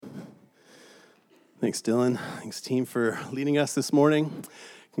Thanks, Dylan. Thanks, team, for leading us this morning.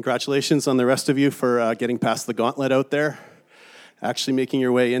 Congratulations on the rest of you for getting past the gauntlet out there, actually making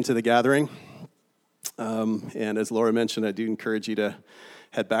your way into the gathering. And as Laura mentioned, I do encourage you to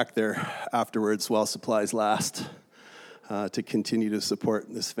head back there afterwards while supplies last to continue to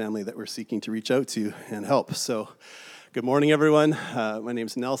support this family that we're seeking to reach out to and help. So good morning, everyone. My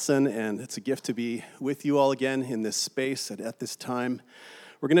name's Nelson, and it's a gift to be with you all again in this space at this time.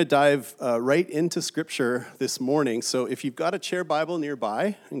 We're going to dive right into Scripture this morning. So if you've got a chair Bible nearby,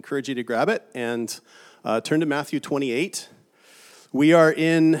 I encourage you to grab it and turn to Matthew 28. We are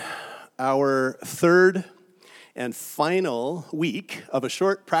in our third and final week of a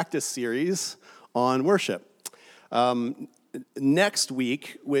short practice series on worship. Next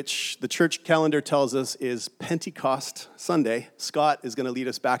week, which the church calendar tells us is Pentecost Sunday, Scott is going to lead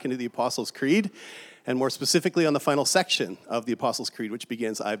us back into the Apostles' Creed, and more specifically on the final section of the Apostles' Creed, which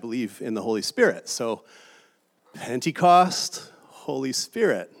begins, I believe, in the Holy Spirit. So, Pentecost, Holy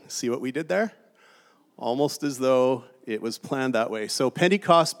Spirit. See what we did there? Almost as though it was planned that way. So,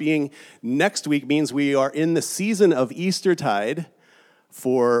 Pentecost being next week means we are in the season of Eastertide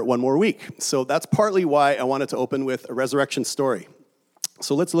for one more week. So that's partly why I wanted to open with a resurrection story.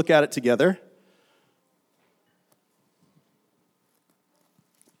 So let's look at it together.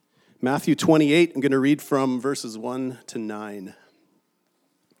 Matthew 28, I'm going to read from verses 1 to 9.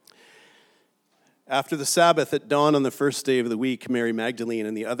 After the Sabbath at dawn on the first day of the week, Mary Magdalene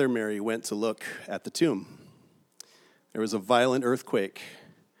and the other Mary went to look at the tomb. There was a violent earthquake,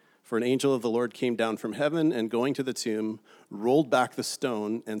 for an angel of the Lord came down from heaven and going to the tomb, rolled back the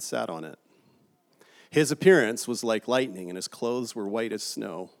stone and sat on it. His appearance was like lightning, and his clothes were white as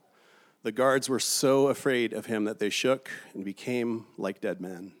snow. The guards were so afraid of him that they shook and became like dead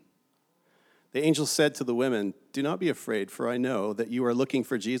men. The angel said to the women, "Do not be afraid, for I know that you are looking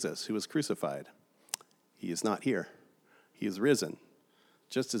for Jesus, who was crucified. He is not here. He is risen,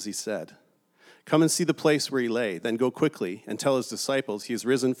 just as he said. Come and see the place where he lay, then go quickly and tell his disciples he is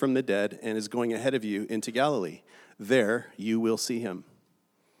risen from the dead and is going ahead of you into Galilee. There you will see him.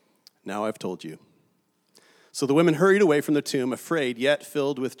 Now I've told you." So the women hurried away from the tomb, afraid yet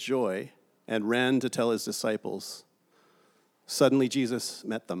filled with joy, and ran to tell his disciples. Suddenly Jesus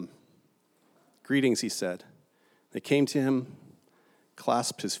met them. "Greetings," he said. They came to him,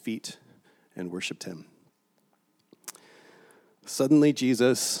 clasped his feet, and worshiped him. Suddenly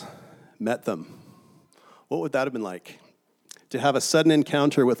Jesus met them. What would that have been like? To have a sudden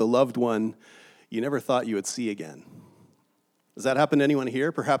encounter with a loved one you never thought you would see again. Does that happen to anyone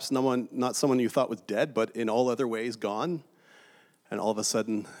here? Perhaps not someone you thought was dead, but in all other ways gone, and all of a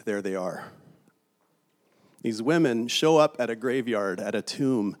sudden, there they are. These women show up at a graveyard, at a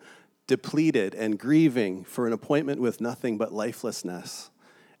tomb, depleted and grieving for an appointment with nothing but lifelessness,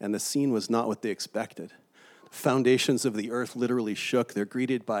 and the scene was not what they expected. Foundations of the earth literally shook. They're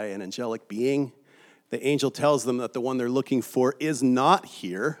greeted by an angelic being. The angel tells them that the one they're looking for is not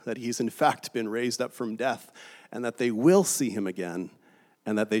here, that he's in fact been raised up from death, and that they will see him again,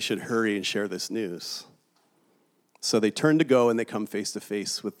 and that they should hurry and share this news. So they turn to go, and they come face to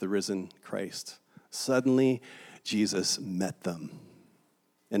face with the risen Christ. Suddenly, Jesus met them.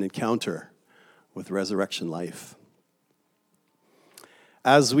 An encounter with resurrection life.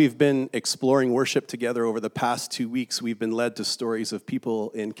 As we've been exploring worship together over the past 2 weeks, we've been led to stories of people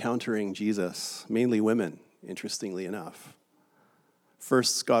encountering Jesus, mainly women, interestingly enough.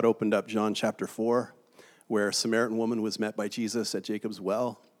 First, Scott opened up John chapter 4, where a Samaritan woman was met by Jesus at Jacob's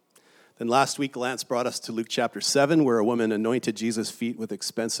well. Then last week, Lance brought us to Luke chapter 7, where a woman anointed Jesus' feet with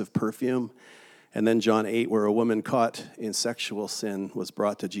expensive perfume. And then John 8, where a woman caught in sexual sin was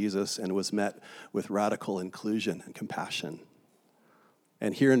brought to Jesus and was met with radical inclusion and compassion.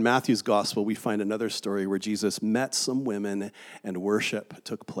 And here in Matthew's gospel, we find another story where Jesus met some women and worship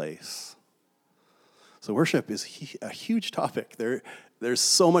took place. So worship is a huge topic. There's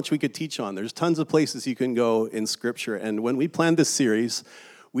so much we could teach on. There's tons of places you can go in Scripture. And when we planned this series,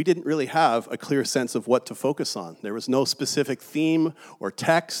 we didn't really have a clear sense of what to focus on. There was no specific theme or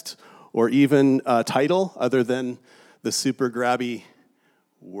text or even a title other than the super grabby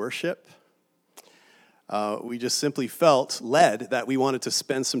worship. We just simply felt led that we wanted to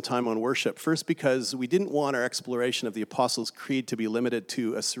spend some time on worship. First, because we didn't want our exploration of the Apostles' Creed to be limited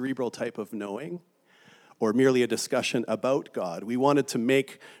to a cerebral type of knowing or merely a discussion about God. We wanted to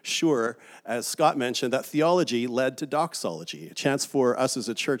make sure, as Scott mentioned, that theology led to doxology, a chance for us as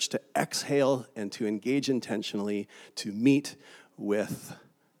a church to exhale and to engage intentionally to meet with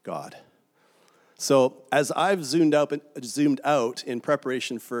God. So as I've zoomed out in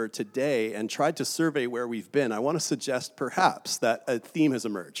preparation for today and tried to survey where we've been, I want to suggest perhaps that a theme has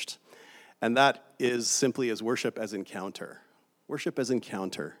emerged. And that is simply as worship as encounter. Worship as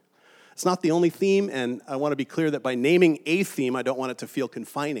encounter. It's not the only theme, and I want to be clear that by naming a theme, I don't want it to feel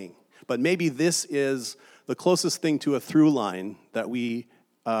confining. But maybe this is the closest thing to a through line that we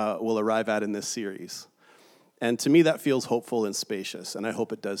will arrive at in this series. And to me, that feels hopeful and spacious, and I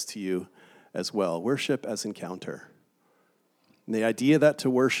hope it does to you as well. Worship as encounter. And the idea that to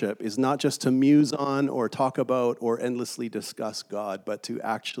worship is not just to muse on or talk about or endlessly discuss God, but to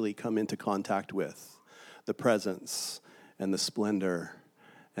actually come into contact with the presence and the splendor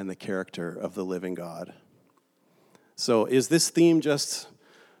and the character of the living God. So is this theme just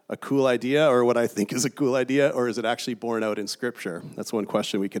a cool idea, or what I think is a cool idea, or is it actually borne out in Scripture? That's one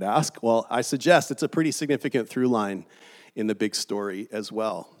question we could ask. Well, I suggest it's a pretty significant through line in the big story as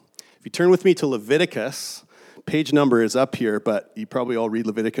well. If you turn with me to Leviticus, page number is up here, but you probably all read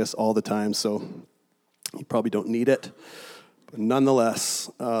Leviticus all the time, so you probably don't need it. But nonetheless,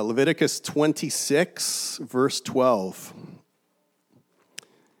 Leviticus 26, verse 12,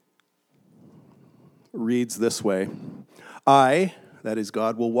 reads this way. I, that is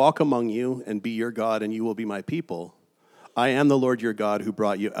God, will walk among you and be your God, and you will be my people. I am the Lord your God who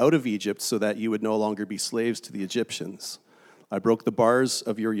brought you out of Egypt so that you would no longer be slaves to the Egyptians. I broke the bars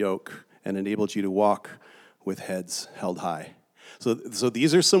of your yoke and enabled you to walk with heads held high. So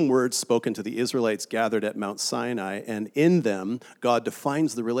these are some words spoken to the Israelites gathered at Mount Sinai, and in them, God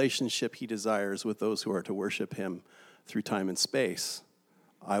defines the relationship he desires with those who are to worship him through time and space.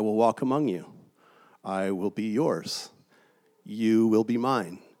 I will walk among you. I will be yours. You will be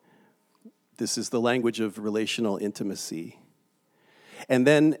mine. This is the language of relational intimacy. And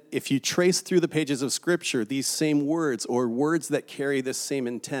then if you trace through the pages of Scripture, these same words, or words that carry this same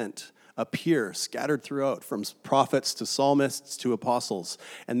intent, appear scattered throughout, from prophets to psalmists to apostles.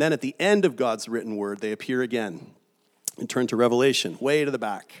 And then at the end of God's written word, they appear again. And turn to Revelation, way to the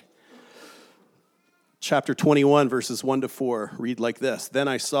back. Chapter 21, verses 1 to 4, read like this. Then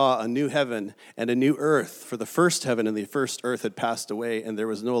I saw a new heaven and a new earth, for the first heaven and the first earth had passed away, and there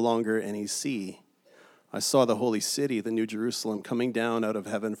was no longer any sea. I saw the holy city, the new Jerusalem, coming down out of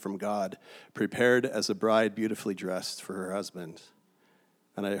heaven from God, prepared as a bride beautifully dressed for her husband.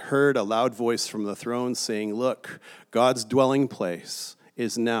 And I heard a loud voice from the throne saying, look, God's dwelling place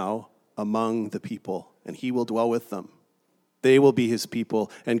is now among the people, and he will dwell with them. They will be his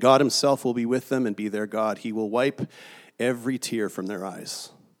people, and God himself will be with them and be their God. He will wipe every tear from their eyes.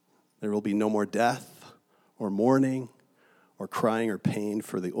 There will be no more death or mourning or crying or pain,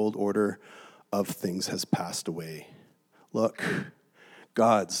 for the old order of things has passed away. Look,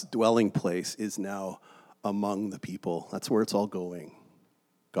 God's dwelling place is now among the people. That's where it's all going.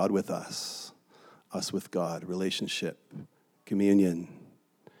 God with us with God, relationship, communion,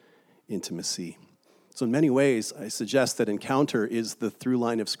 intimacy. So in many ways, I suggest that encounter is the through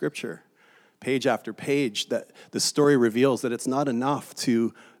line of Scripture. Page after page, that the story reveals that it's not enough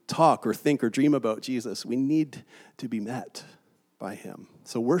to talk or think or dream about Jesus. We need to be met by him.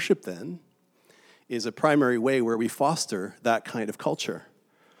 So worship, then, is a primary way where we foster that kind of culture.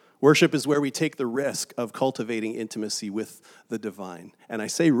 Worship is where we take the risk of cultivating intimacy with the divine. And I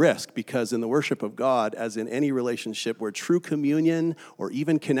say risk because in the worship of God, as in any relationship where true communion or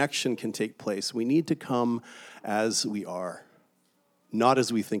even connection can take place, we need to come as we are, not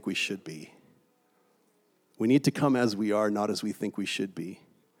as we think we should be. We need to come as we are, not as we think we should be.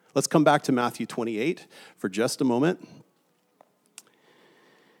 Let's come back to Matthew 28 for just a moment.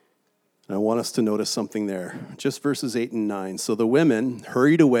 I want us to notice something there. Just verses 8 and 9. So the women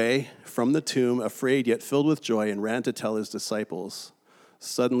hurried away from the tomb, afraid yet filled with joy, and ran to tell his disciples.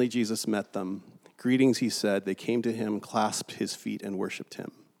 Suddenly Jesus met them. Greetings, he said. They came to him, clasped his feet, and worshipped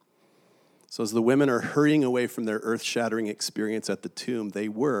him. So as the women are hurrying away from their earth-shattering experience at the tomb, they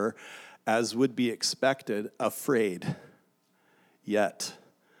were, as would be expected, afraid, yet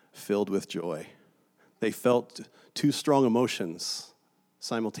filled with joy. They felt two strong emotions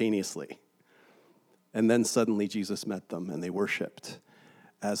simultaneously. And then suddenly Jesus met them and they worshiped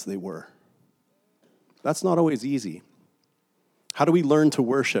as they were. That's not always easy. How do we learn to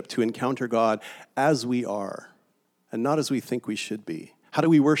worship, to encounter God as we are and not as we think we should be? How do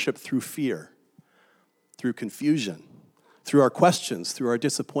we worship through fear, through confusion, through our questions, through our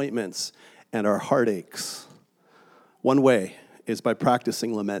disappointments and our heartaches? One way is by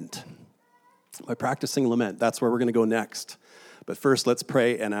practicing lament. By practicing lament, that's where we're going to go next. But first, let's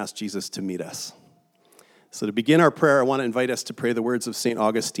pray and ask Jesus to meet us. So to begin our prayer, I want to invite us to pray the words of St.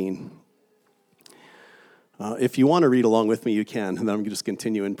 Augustine. If you want to read along with me, you can, and then I'm going to just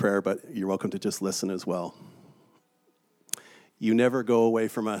continue in prayer, but you're welcome to just listen as well. You never go away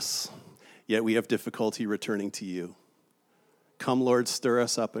from us, yet we have difficulty returning to you. Come, Lord, stir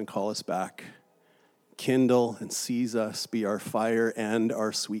us up and call us back. Kindle and seize us, be our fire and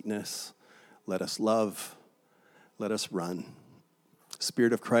our sweetness. Let us love, let us run.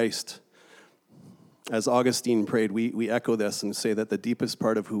 Spirit of Christ, as Augustine prayed, we echo this and say that the deepest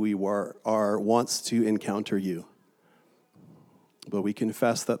part of who we are wants to encounter you. But we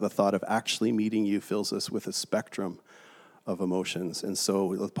confess that the thought of actually meeting you fills us with a spectrum of emotions. And so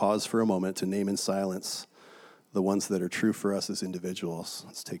let's pause for a moment to name in silence the ones that are true for us as individuals.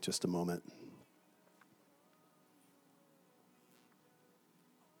 Let's take just a moment.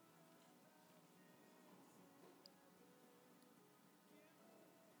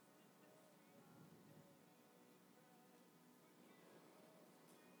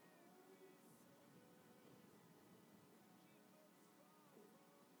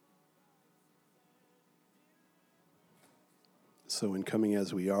 So in coming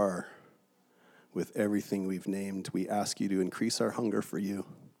as we are, with everything we've named, we ask you to increase our hunger for you.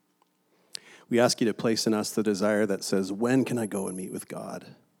 We ask you to place in us the desire that says, when can I go and meet with God?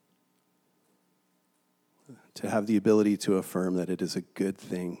 To have the ability to affirm that it is a good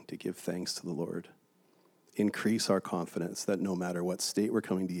thing to give thanks to the Lord. Increase our confidence that no matter what state we're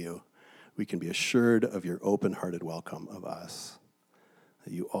coming to you, we can be assured of your open-hearted welcome of us.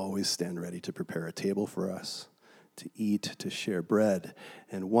 That you always stand ready to prepare a table for us, to eat, to share bread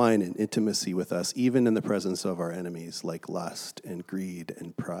and wine and intimacy with us, even in the presence of our enemies like lust and greed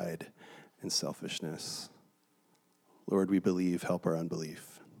and pride and selfishness. Lord, we believe, help our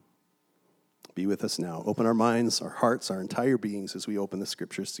unbelief. Be with us now. Open our minds, our hearts, our entire beings as we open the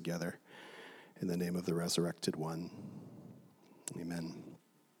scriptures together. In the name of the resurrected one. Amen.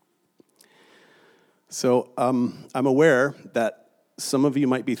 So I'm aware that some of you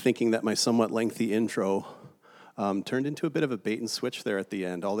might be thinking that my somewhat lengthy intro turned into a bit of a bait and switch there at the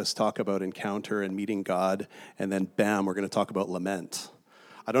end. All this talk about encounter and meeting God, and then bam, we're going to talk about lament.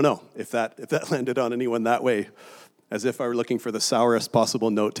 I don't know if that landed on anyone that way, as if I were looking for the sourest possible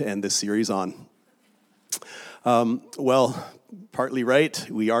note to end this series on. Well, partly right.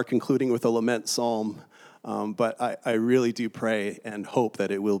 We are concluding with a lament psalm, but I really do pray and hope that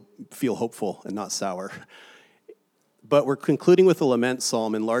it will feel hopeful and not sour. But we're concluding with a lament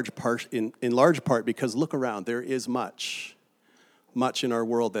psalm in large part because look around, there is much in our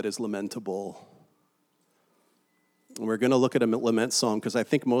world that is lamentable. And we're going to look at a lament psalm because I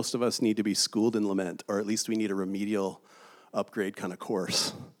think most of us need to be schooled in lament, or at least we need a remedial upgrade kind of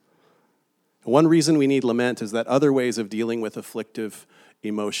course. One reason we need lament is that other ways of dealing with afflictive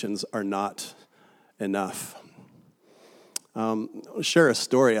emotions are not enough. I'll share a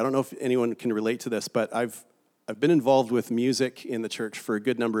story. I don't know if anyone can relate to this, but I've been involved with music in the church for a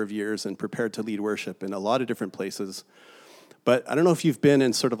good number of years and prepared to lead worship in a lot of different places. But I don't know if you've been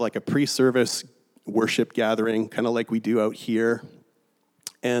in sort of like a pre-service worship gathering, kind of like we do out here.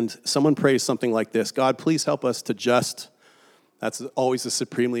 And someone prays something like this: God, please help us to just, that's always a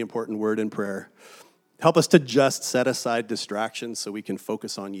supremely important word in prayer. Help us to just set aside distractions so we can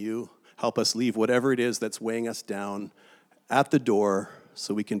focus on you. Help us leave whatever it is that's weighing us down at the door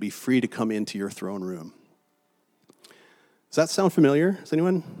so we can be free to come into your throne room. Does that sound familiar? Has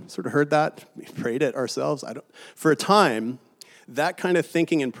anyone sort of heard that? We prayed it ourselves. For a time, that kind of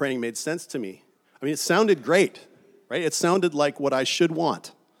thinking and praying made sense to me. I mean, it sounded great, right? It sounded like what I should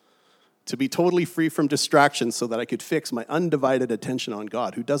want, to be totally free from distractions so that I could fix my undivided attention on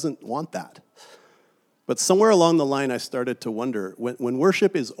God. Who doesn't want that? But somewhere along the line, I started to wonder, when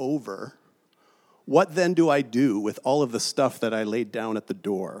worship is over, what then do I do with all of the stuff that I laid down at the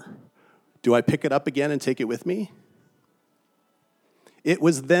door? Do I pick it up again and take it with me? It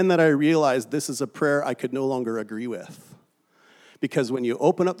was then that I realized this is a prayer I could no longer agree with. Because when you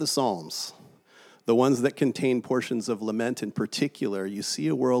open up the Psalms, the ones that contain portions of lament in particular, you see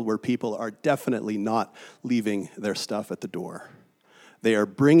a world where people are definitely not leaving their stuff at the door. They are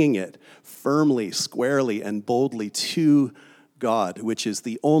bringing it firmly, squarely, and boldly to God, which is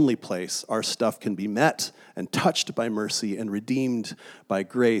the only place our stuff can be met and touched by mercy and redeemed by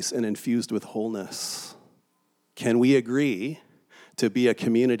grace and infused with wholeness. Can we agree to be a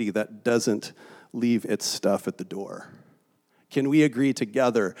community that doesn't leave its stuff at the door? Can we agree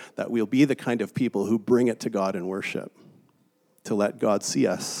together that we'll be the kind of people who bring it to God in worship, to let God see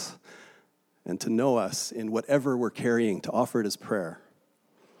us and to know us in whatever we're carrying, to offer it as prayer?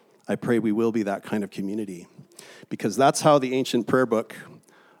 I pray we will be that kind of community, because that's how the ancient prayer book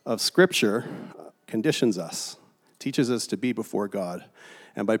of Scripture conditions us, teaches us to be before God.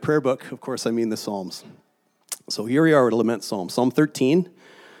 And by prayer book, of course, I mean the Psalms. So here we are at a lament psalm, Psalm 13.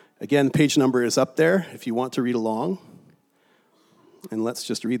 Again, the page number is up there if you want to read along. And let's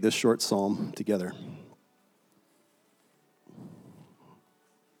just read this short psalm together.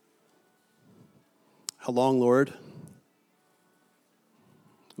 How long, Lord?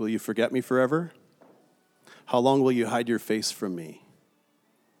 Will you forget me forever? How long will you hide your face from me?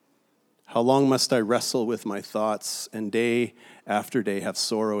 How long must I wrestle with my thoughts and day after day have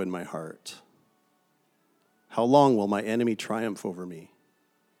sorrow in my heart? How long will my enemy triumph over me?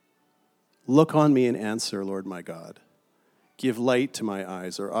 Look on me and answer, Lord my God. Give light to my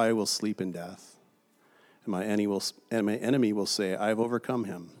eyes, or I will sleep in death. And my enemy will say, I have overcome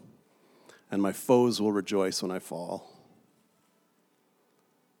him, and my foes will rejoice when I fall.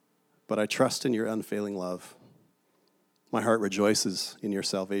 But I trust in your unfailing love. My heart rejoices in your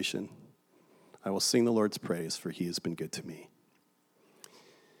salvation. I will sing the Lord's praise, for he has been good to me.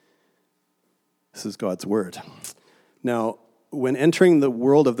 This is God's word. Now, when entering the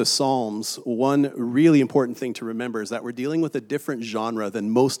world of the Psalms, one really important thing to remember is that we're dealing with a different genre than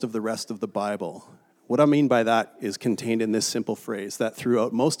most of the rest of the Bible. What I mean by that is contained in this simple phrase, that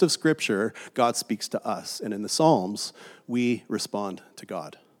throughout most of Scripture, God speaks to us, and in the Psalms, we respond to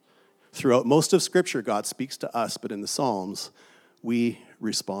God. Throughout most of Scripture, God speaks to us, but in the Psalms, we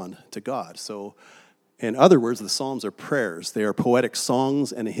respond to God. So, in other words, the Psalms are prayers. They are poetic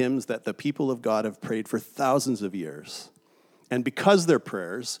songs and hymns that the people of God have prayed for thousands of years. And because they're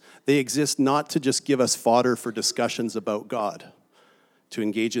prayers, they exist not to just give us fodder for discussions about God, to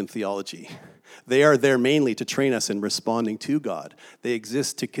engage in theology. They are there mainly to train us in responding to God. They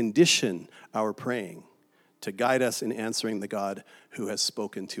exist to condition our praying, to guide us in answering the God who has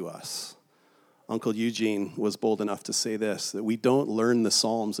spoken to us. Uncle Eugene was bold enough to say this, that we don't learn the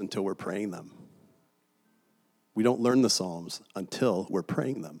Psalms until we're praying them. We don't learn the Psalms until we're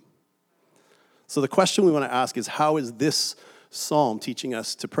praying them. So the question we want to ask is, how is this psalm teaching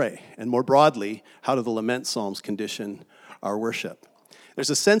us to pray? And more broadly, how do the lament psalms condition our worship? There's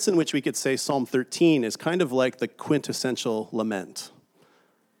a sense in which we could say Psalm 13 is kind of like the quintessential lament.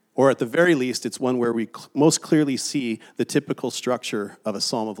 Or at the very least, it's one where we most clearly see the typical structure of a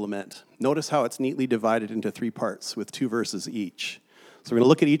psalm of lament. Notice how it's neatly divided into 3 parts with 2 verses each. So we're going to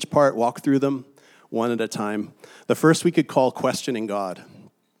look at each part, walk through them one at a time. The first we could call questioning God,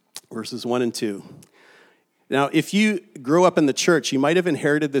 verses 1 and 2. Now, if you grew up in the church, you might have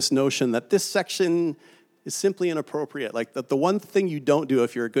inherited this notion that this section is simply inappropriate. Like that the one thing you don't do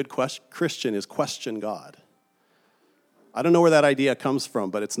if you're a good Christian is question God. I don't know where that idea comes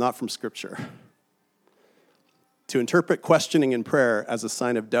from, but it's not from Scripture. To interpret questioning in prayer as a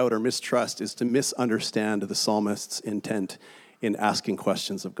sign of doubt or mistrust is to misunderstand the psalmist's intent in asking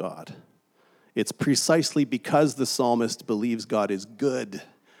questions of God. It's precisely because the psalmist believes God is good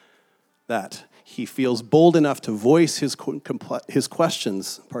that he feels bold enough to voice his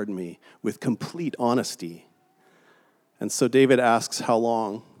questions, with complete honesty. And so David asks how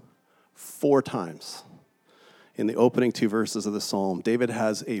long 4 times. In the opening 2 verses of the psalm, David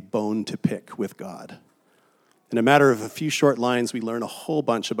has a bone to pick with God. In a matter of a few short lines, we learn a whole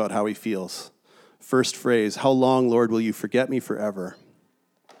bunch about how he feels. First phrase, how long, Lord, will you forget me forever?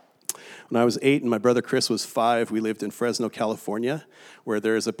 When I was 8 and my brother Chris was 5, we lived in Fresno, California, where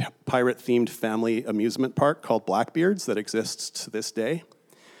there is a pirate-themed family amusement park called Blackbeard's that exists to this day.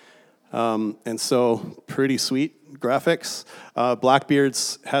 And so, pretty sweet graphics.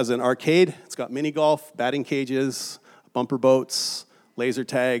 Blackbeard's has an arcade. It's got mini golf, batting cages, bumper boats, laser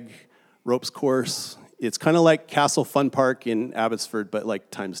tag, ropes course. It's kind of like Castle Fun Park in Abbotsford, but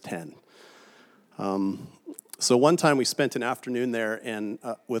like times 10. So one time we spent an afternoon there and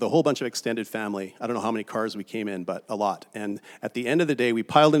with a whole bunch of extended family. I don't know how many cars we came in, but a lot. And at the end of the day, we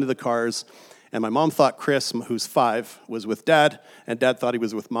piled into the cars, and my mom thought Chris, who's 5, was with Dad, and Dad thought he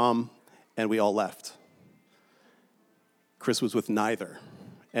was with Mom, and we all left. Chris was with neither.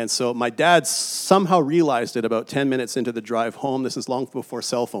 And so my dad somehow realized it about 10 minutes into the drive home. This is long before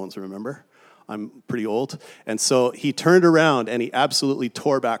cell phones, remember? I'm pretty old. And so he turned around and he absolutely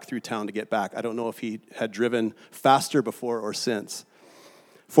tore back through town to get back. I don't know if he had driven faster before or since.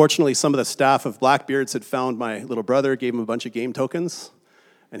 Fortunately, some of the staff of Blackbeard's had found my little brother, gave him a bunch of game tokens,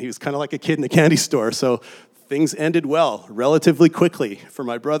 and he was kind of like a kid in the candy store. So things ended well, relatively quickly for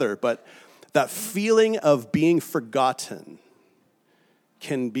my brother. But that feeling of being forgotten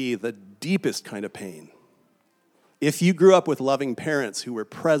can be the deepest kind of pain. If you grew up with loving parents who were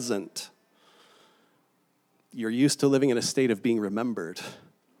present, you're used to living in a state of being remembered.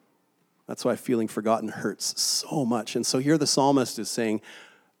 That's why feeling forgotten hurts so much. And so here the psalmist is saying,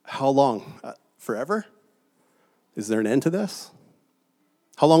 how long? Forever? Is there an end to this?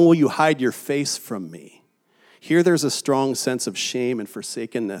 How long will you hide your face from me? Here there's a strong sense of shame and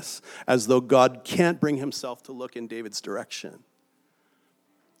forsakenness, as though God can't bring himself to look in David's direction.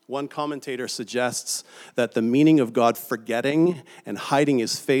 One commentator suggests that the meaning of God forgetting and hiding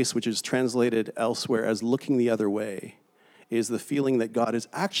his face, which is translated elsewhere as looking the other way, is the feeling that God is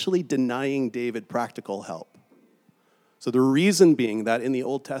actually denying David practical help. So the reason being that in the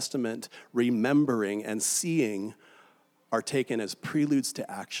Old Testament, remembering and seeing are taken as preludes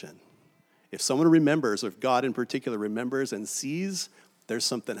to action. If someone remembers, or if God in particular remembers and sees, there's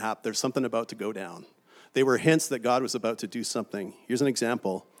something about to go down. They were hints that God was about to do something. Here's an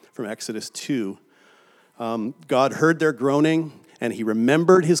example from Exodus 2. God heard their groaning, and he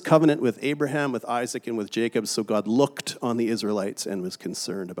remembered his covenant with Abraham, with Isaac, and with Jacob. So God looked on the Israelites and was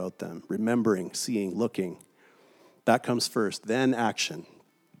concerned about them. Remembering, seeing, looking. That comes first, then action.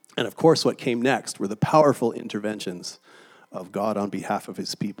 And of course, what came next were the powerful interventions of God on behalf of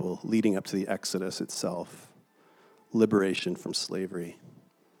his people, leading up to the Exodus itself. Liberation from slavery.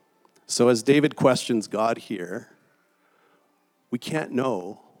 So as David questions God here, we can't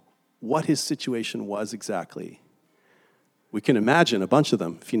know what his situation was exactly. We can imagine a bunch of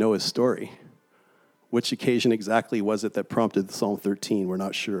them if you know his story. Which occasion exactly was it that prompted Psalm 13? We're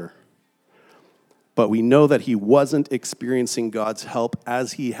not sure. But we know that he wasn't experiencing God's help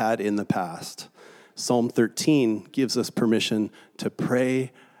as he had in the past. Psalm 13 gives us permission to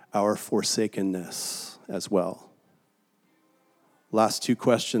pray our forsakenness as well. Last two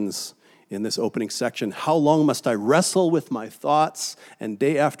questions in this opening section. How long must I wrestle with my thoughts and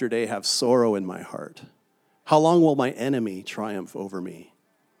day after day have sorrow in my heart? How long will my enemy triumph over me?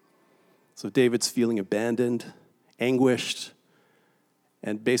 So David's feeling abandoned, anguished,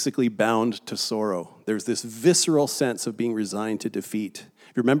 and basically bound to sorrow. There's this visceral sense of being resigned to defeat.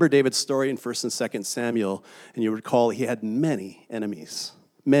 If you remember David's story in 1 and 2 Samuel, and you recall he had many enemies.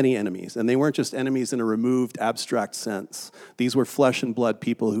 And they weren't just enemies in a removed, abstract sense. These were flesh and blood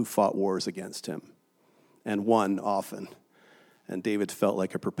people who fought wars against him and won often. And David felt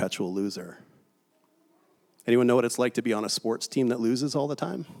like a perpetual loser. Anyone know what it's like to be on a sports team that loses all the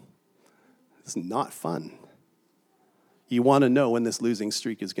time? It's not fun. You want to know when this losing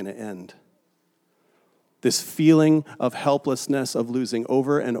streak is going to end. This feeling of helplessness, of losing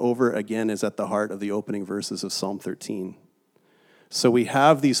over and over again, is at the heart of the opening verses of Psalm 13. So we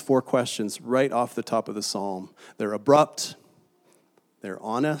have these four questions right off the top of the psalm. They're abrupt, they're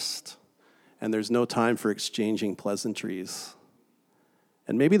honest, and there's no time for exchanging pleasantries.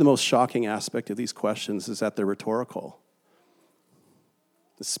 And maybe the most shocking aspect of these questions is that they're rhetorical.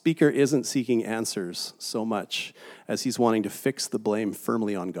 The speaker isn't seeking answers so much as he's wanting to fix the blame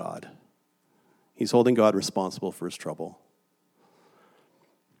firmly on God. He's holding God responsible for his trouble.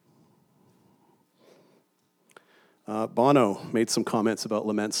 Bono made some comments about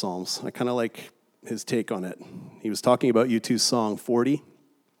lament psalms. I kind of like his take on it. He was talking about U2's song 40,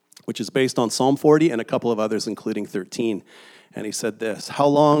 which is based on Psalm 40 and a couple of others, including 13. And he said this: how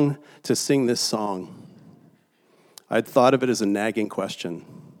long to sing this song? I'd thought of it as a nagging question,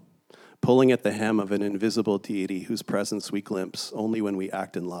 pulling at the hem of an invisible deity whose presence we glimpse only when we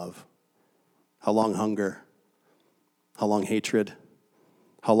act in love. How long hunger? How long hatred?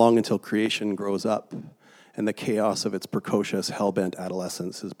 How long until creation grows up and the chaos of its precocious, hell-bent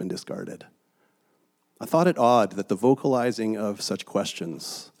adolescence has been discarded? I thought it odd that the vocalizing of such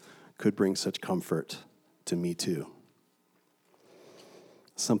questions could bring such comfort to me too.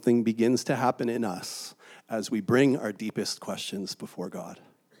 Something begins to happen in us as we bring our deepest questions before God.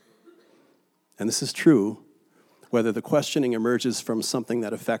 And this is true whether the questioning emerges from something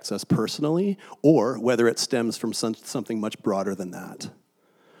that affects us personally or whether it stems from something much broader than that.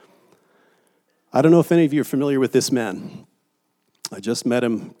 I don't know if any of you are familiar with this man. I just met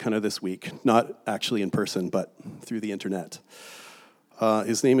him kind of this week, not actually in person, but through the internet.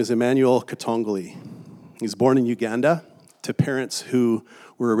 His name is Emmanuel Katongole. He's born in Uganda to parents who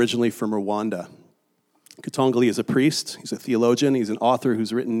were originally from Rwanda. Katongole is a priest, he's a theologian, he's an author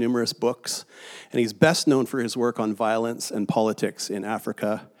who's written numerous books, and he's best known for his work on violence and politics in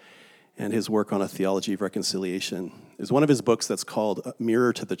Africa and his work on a theology of reconciliation. There's one of his books that's called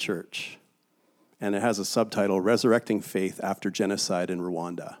Mirror to the Church, and it has a subtitle, Resurrecting Faith After Genocide in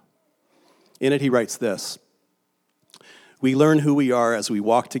Rwanda. In it, he writes this: we learn who we are as we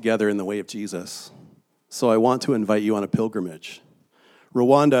walk together in the way of Jesus. So I want to invite you on a pilgrimage.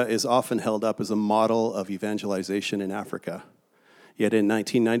 Rwanda is often held up as a model of evangelization in Africa. Yet in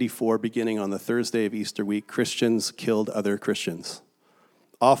 1994, beginning on the Thursday of Easter week, Christians killed other Christians,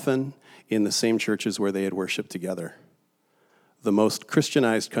 often in the same churches where they had worshiped together. The most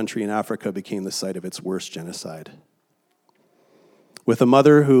Christianized country in Africa became the site of its worst genocide. With a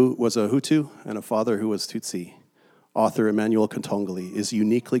mother who was a Hutu and a father who was Tutsi, author Emmanuel Katongole is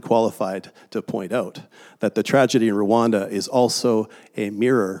uniquely qualified to point out that the tragedy in Rwanda is also a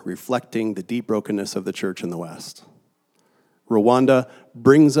mirror reflecting the deep brokenness of the church in the West. Rwanda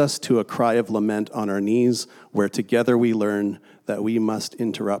brings us to a cry of lament on our knees, where together we learn that we must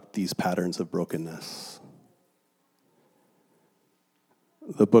interrupt these patterns of brokenness.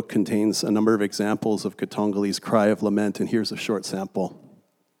 The book contains a number of examples of Katongole's cry of lament, and here's a short sample.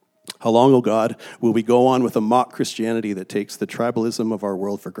 How long, O God, will we go on with a mock Christianity that takes the tribalism of our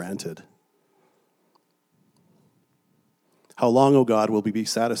world for granted? How long, O God, will we be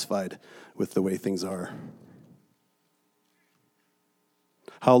satisfied with the way things are?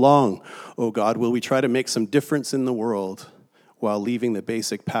 How long, O God, will we try to make some difference in the world while leaving the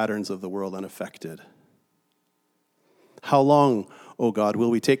basic patterns of the world unaffected? How long, O God,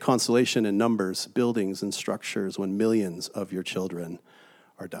 will we take consolation in numbers, buildings, and structures when millions of your children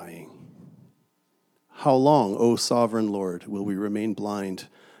are dying? How long, O sovereign Lord, will we remain blind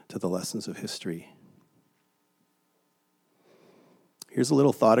to the lessons of history? Here's a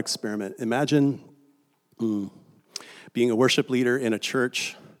little thought experiment. Imagine being a worship leader in a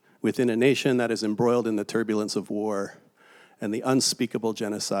church within a nation that is embroiled in the turbulence of war and the unspeakable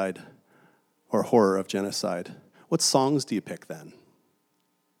genocide or horror of genocide. What songs do you pick then?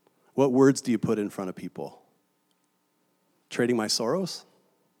 What words do you put in front of people? Trading my sorrows?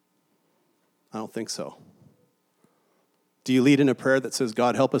 I don't think so. Do you lead in a prayer that says,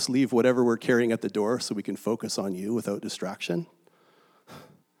 God, help us leave whatever we're carrying at the door so we can focus on you without distraction?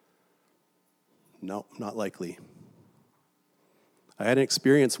 No, not likely. I had an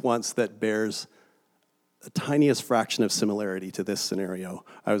experience once that bears the tiniest fraction of similarity to this scenario.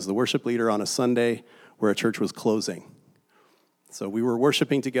 I was the worship leader on a Sunday where a church was closing. So we were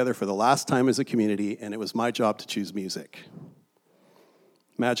worshiping together for the last time as a community, and it was my job to choose music.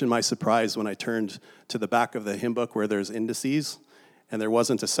 Imagine my surprise when I turned to the back of the hymn book where there's indices, and there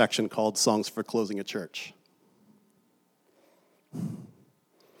wasn't a section called Songs for Closing a Church.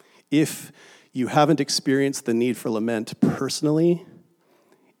 If you haven't experienced the need for lament personally,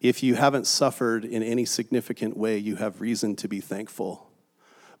 if you haven't suffered in any significant way, you have reason to be thankful.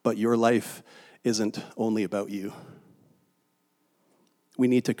 But your life isn't only about you. We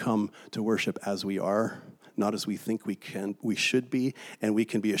need to come to worship as we are, not as we think we should be, and we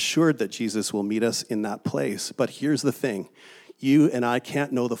can be assured that Jesus will meet us in that place. But here's the thing. You and I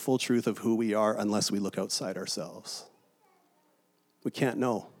can't know the full truth of who we are unless we look outside ourselves. We can't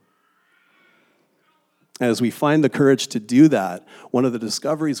know. As we find the courage to do that, one of the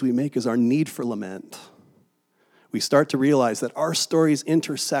discoveries we make is our need for lament. We start to realize that our stories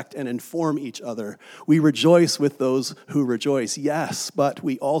intersect and inform each other. We rejoice with those who rejoice, yes, but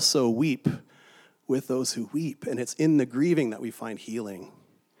we also weep with those who weep. And it's in the grieving that we find healing.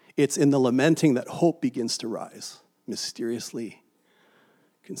 It's in the lamenting that hope begins to rise, mysteriously,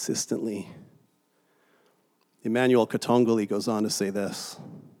 consistently. Emmanuel Katongole goes on to say this,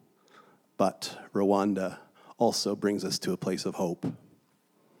 but Rwanda also brings us to a place of hope.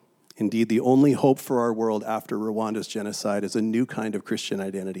 Indeed, the only hope for our world after Rwanda's genocide is a new kind of Christian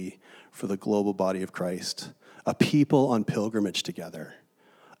identity for the global body of Christ, a people on pilgrimage together,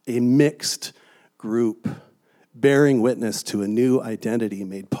 a mixed group bearing witness to a new identity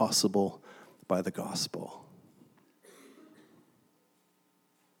made possible by the gospel.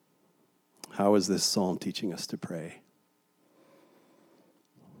 How is this psalm teaching us to pray?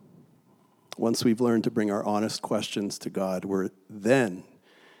 Once we've learned to bring our honest questions to God, we're then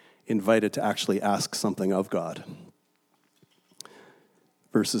invited to actually ask something of God.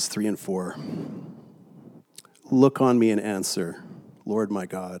 Verses 3 and 4. Look on me and answer, Lord my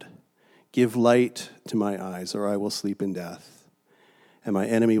God. Give light to my eyes, or I will sleep in death. And my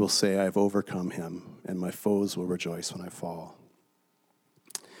enemy will say, I have overcome him, and my foes will rejoice when I fall.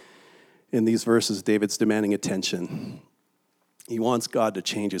 In these verses, David's demanding attention. He wants God to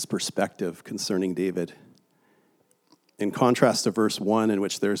change his perspective concerning David. In contrast to verse 1, in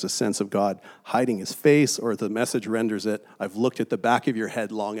which there's a sense of God hiding his face, or the message renders it, I've looked at the back of your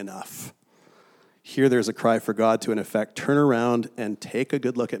head long enough. Here there's a cry for God to, in effect, turn around and take a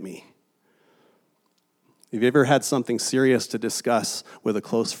good look at me. Have you ever had something serious to discuss with a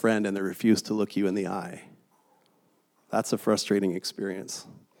close friend and they refuse to look you in the eye? That's a frustrating experience.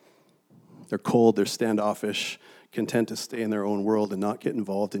 They're cold, they're standoffish, content to stay in their own world and not get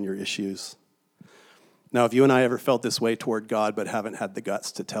involved in your issues. Now, if you and I ever felt this way toward God but haven't had the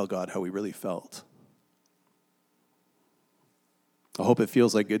guts to tell God how we really felt, I hope it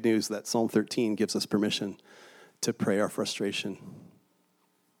feels like good news that Psalm 13 gives us permission to pray our frustration,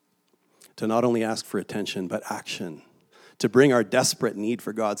 to not only ask for attention, but action, to bring our desperate need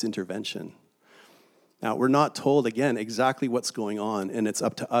for God's intervention. Now, we're not told, again, exactly what's going on, and it's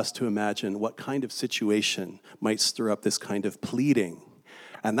up to us to imagine what kind of situation might stir up this kind of pleading.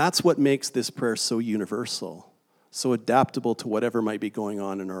 And that's what makes this prayer so universal, so adaptable to whatever might be going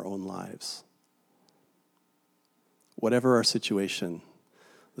on in our own lives. Whatever our situation,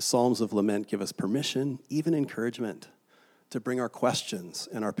 the Psalms of Lament give us permission, even encouragement, to bring our questions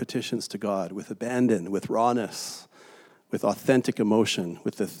and our petitions to God with abandon, with rawness, with authentic emotion,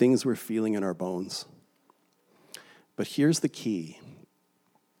 with the things we're feeling in our bones. But here's the key.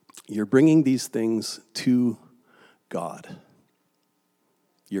 You're bringing these things to God.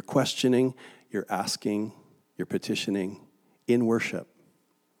 You're questioning, you're asking, you're petitioning in worship.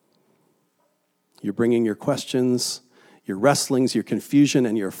 You're bringing your questions, your wrestlings, your confusion,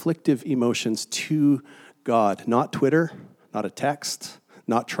 and your afflictive emotions to God. Not Twitter, not a text,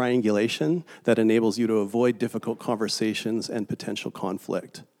 not triangulation that enables you to avoid difficult conversations and potential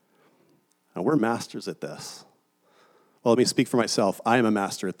conflict. And we're masters at this. Well, let me speak for myself. I am a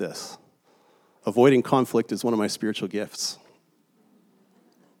master at this. Avoiding conflict is one of my spiritual gifts.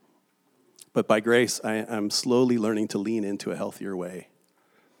 But by grace, I am slowly learning to lean into a healthier way.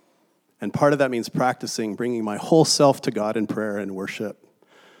 And part of that means practicing bringing my whole self to God in prayer and worship.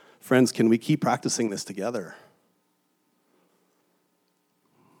 Friends, can we keep practicing this together?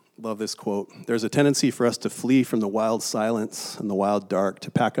 Love this quote. There's a tendency for us to flee from the wild silence and the wild dark, to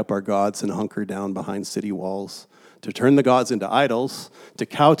pack up our gods and hunker down behind city walls, to turn the gods into idols, to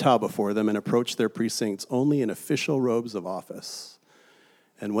kowtow before them and approach their precincts only in official robes of office.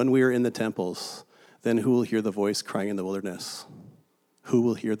 And when we are in the temples, then who will hear the voice crying in the wilderness? Who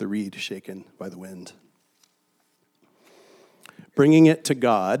will hear the reed shaken by the wind? Bringing it to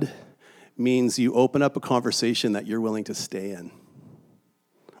God means you open up a conversation that you're willing to stay in.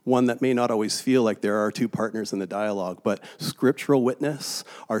 One that may not always feel like there are two partners in the dialogue, but scriptural witness,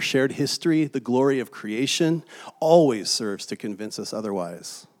 our shared history, the glory of creation, always serves to convince us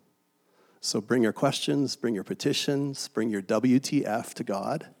otherwise. So bring your questions, bring your petitions, bring your WTF to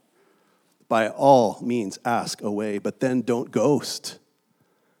God. By all means, ask away, but then don't ghost.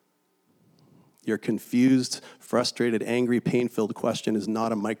 Your confused, frustrated, angry, pain-filled question is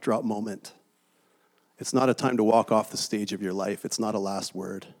not a mic drop moment. It's not a time to walk off the stage of your life. It's not a last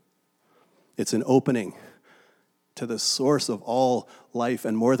word. It's an opening to the source of all life.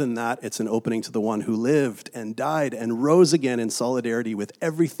 And more than that, it's an opening to the one who lived and died and rose again in solidarity with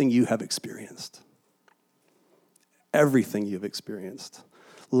everything you have experienced. Everything you've experienced.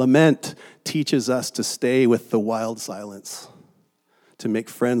 Lament teaches us to stay with the wild silence, to make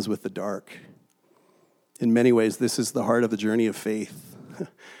friends with the dark. In many ways, this is the heart of the journey of faith.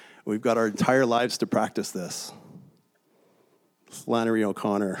 We've got our entire lives to practice this. Flannery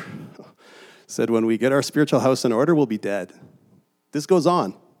O'Connor said, when we get our spiritual house in order, we'll be dead. This goes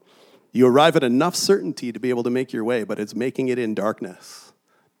on. You arrive at enough certainty to be able to make your way, but it's making it in darkness.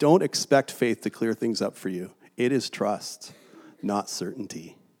 Don't expect faith to clear things up for you. It is trust, not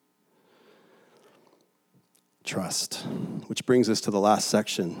certainty. Trust, which brings us to the last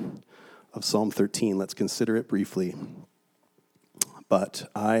section of Psalm 13. Let's consider it briefly.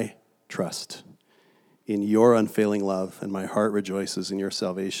 But I trust in your unfailing love, and my heart rejoices in your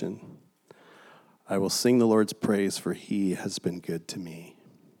salvation. I will sing the Lord's praise, for he has been good to me.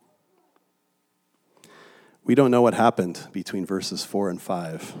 We don't know what happened between verses 4 and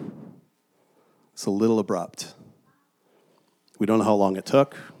 5. It's a little abrupt. We don't know how long it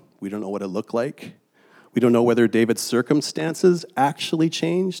took. We don't know what it looked like. We don't know whether David's circumstances actually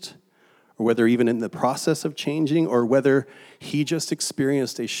changed, or whether even in the process of changing, or whether he just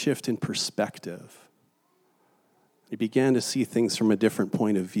experienced a shift in perspective. He began to see things from a different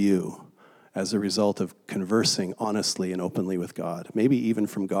point of view as a result of conversing honestly and openly with God, maybe even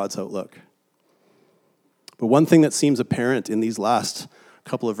from God's outlook. But one thing that seems apparent in these last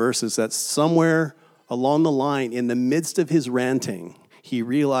couple of verses, that somewhere along the line, in the midst of his ranting, he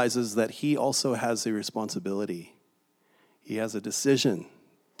realizes that he also has a responsibility. He has a decision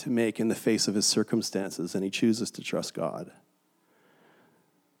to make in the face of his circumstances, and he chooses to trust God.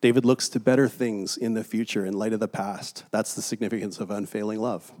 David looks to better things in the future in light of the past. That's the significance of unfailing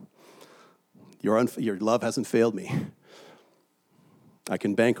love. Your love hasn't failed me. I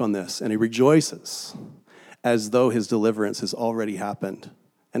can bank on this. And he rejoices as though his deliverance has already happened.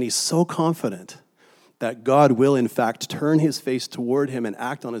 And he's so confident that God will, in fact, turn his face toward him and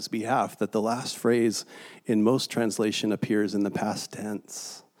act on his behalf that the last phrase in most translation appears in the past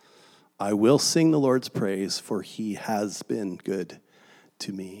tense. I will sing the Lord's praise, for he has been good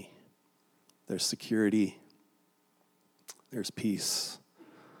to me. There's security. There's peace.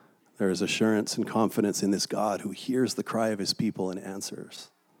 There is assurance and confidence in this God who hears the cry of his people and answers.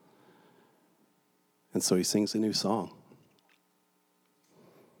 And so he sings a new song.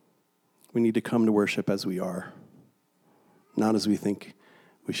 We need to come to worship as we are, not as we think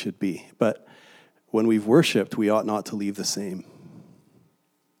we should be. But when we've worshiped, we ought not to leave the same.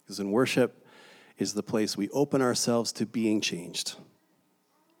 Because in worship is the place we open ourselves to being changed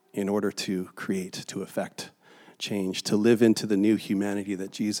in order to create, to effect change, to live into the new humanity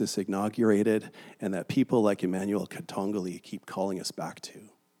that Jesus inaugurated and that people like Emmanuel Katongoli keep calling us back to.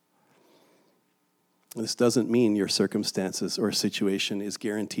 This doesn't mean your circumstances or situation is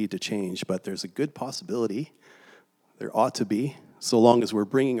guaranteed to change, but there's a good possibility, there ought to be, so long as we're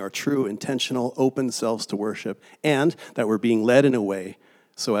bringing our true, intentional, open selves to worship, and that we're being led in a way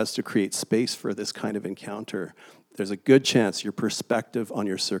so as to create space for this kind of encounter. There's a good chance your perspective on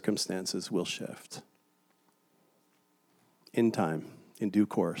your circumstances will shift. In time, in due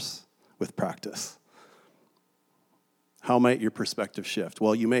course, with practice. How might your perspective shift?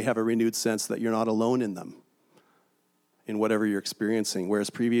 Well, you may have a renewed sense that you're not alone in them, in whatever you're experiencing, whereas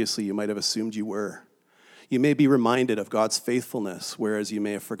previously you might have assumed you were. You may be reminded of God's faithfulness, whereas you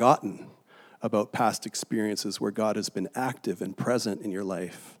may have forgotten about past experiences where God has been active and present in your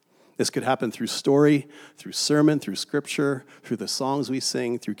life. This could happen through story, through sermon, through scripture, through the songs we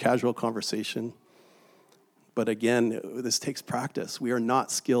sing, through casual conversation. But again, this takes practice. We are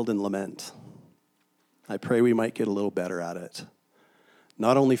not skilled in lament. I pray we might get a little better at it,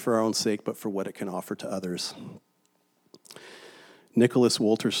 not only for our own sake, but for what it can offer to others. Nicholas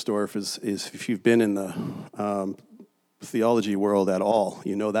Wolterstorff is if you've been in the theology world at all,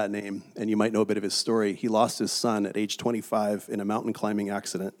 you know that name, and you might know a bit of his story. He lost his son at age 25 in a mountain climbing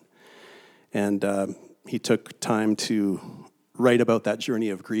accident, and he took time to write about that journey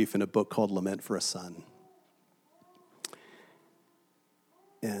of grief in a book called Lament for a Son.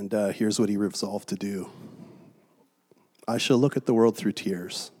 And here's what he resolved to do. I shall look at the world through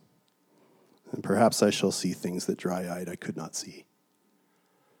tears, and perhaps I shall see things that dry-eyed I could not see.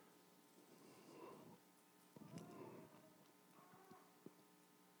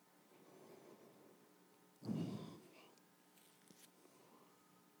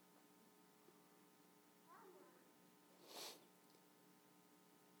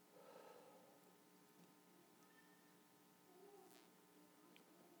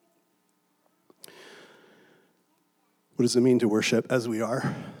 What does it mean to worship as we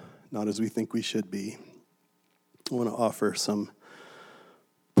are, not as we think we should be? I want to offer some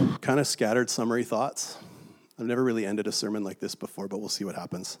kind of scattered summary thoughts. I've never really ended a sermon like this before, but we'll see what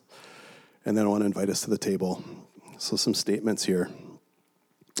happens. And then I want to invite us to the table. So some statements here.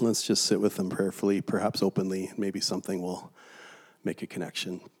 Let's just sit with them prayerfully, perhaps openly. Maybe something will make a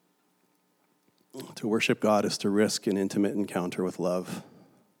connection. To worship God is to risk an intimate encounter with love.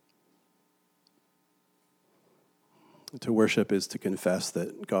 To worship is to confess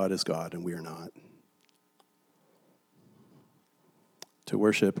that God is God and we are not. To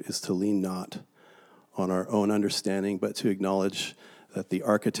worship is to lean not on our own understanding, but to acknowledge that the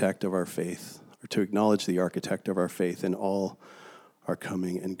architect of our faith, or to acknowledge the architect of our faith in all our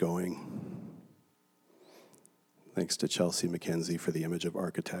coming and going. Thanks to Chelsea McKenzie for the image of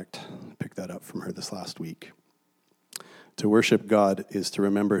architect. Picked that up from her this last week. To worship God is to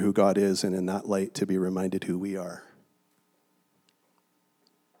remember who God is, and in that light to be reminded who we are.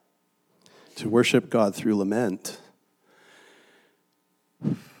 To worship God through lament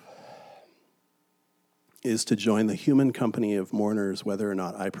is to join the human company of mourners, whether or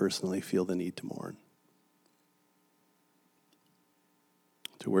not I personally feel the need to mourn.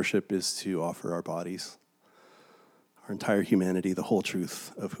 To worship is to offer our bodies, our entire humanity, the whole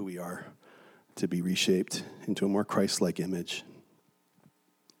truth of who we are, to be reshaped into a more Christ-like image.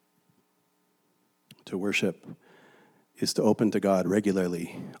 To worship is to open to God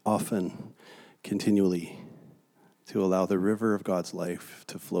regularly, often, continually, to allow the river of God's life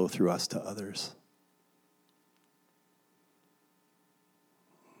to flow through us to others.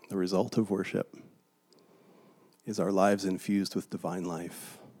 The result of worship is our lives infused with divine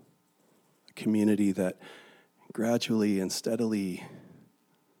life, a community that gradually and steadily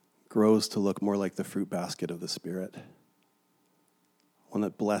grows to look more like the fruit basket of the Spirit, one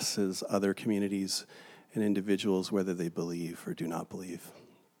that blesses other communities and individuals whether they believe or do not believe.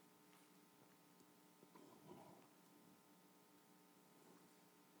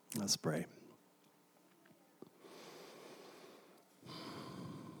 Let's pray.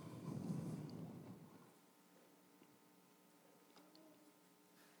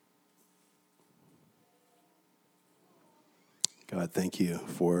 God, thank you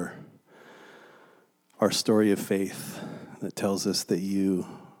for our story of faith that tells us that you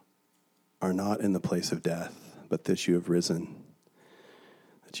are not in the place of death, but that you have risen,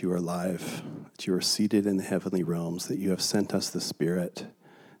 that you are alive, that you are seated in the heavenly realms, that you have sent us the Spirit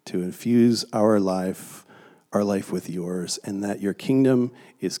to infuse our life with yours, and that your kingdom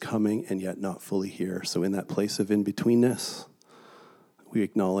is coming and yet not fully here. So in that place of in-betweenness, we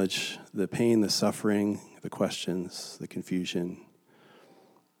acknowledge the pain, the suffering, the questions, the confusion,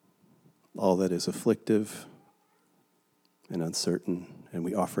 all that is afflictive and uncertain, and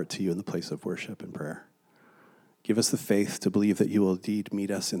we offer it to you in the place of worship and prayer. Give us the faith to believe that you will indeed meet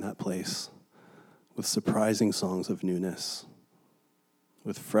us in that place with surprising songs of newness,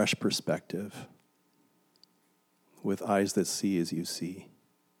 with fresh perspective, with eyes that see as you see.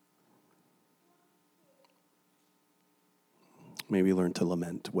 May we learn to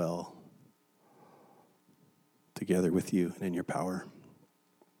lament well together with you and in your power.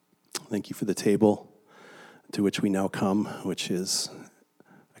 Thank you for the table to which we now come, which is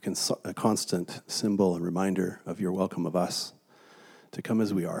a constant symbol and reminder of your welcome of us, to come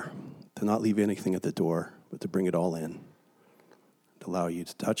as we are, to not leave anything at the door, but to bring it all in, to allow you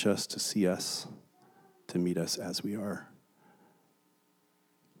to touch us, to see us, to meet us as we are,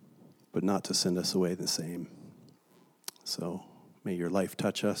 but not to send us away the same. So may your life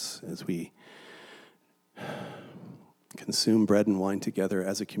touch us as we consume bread and wine together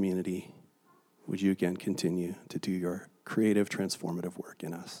as a community. Would you again continue to do your creative, transformative work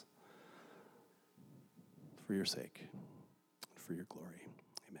in us for your sake, for your glory.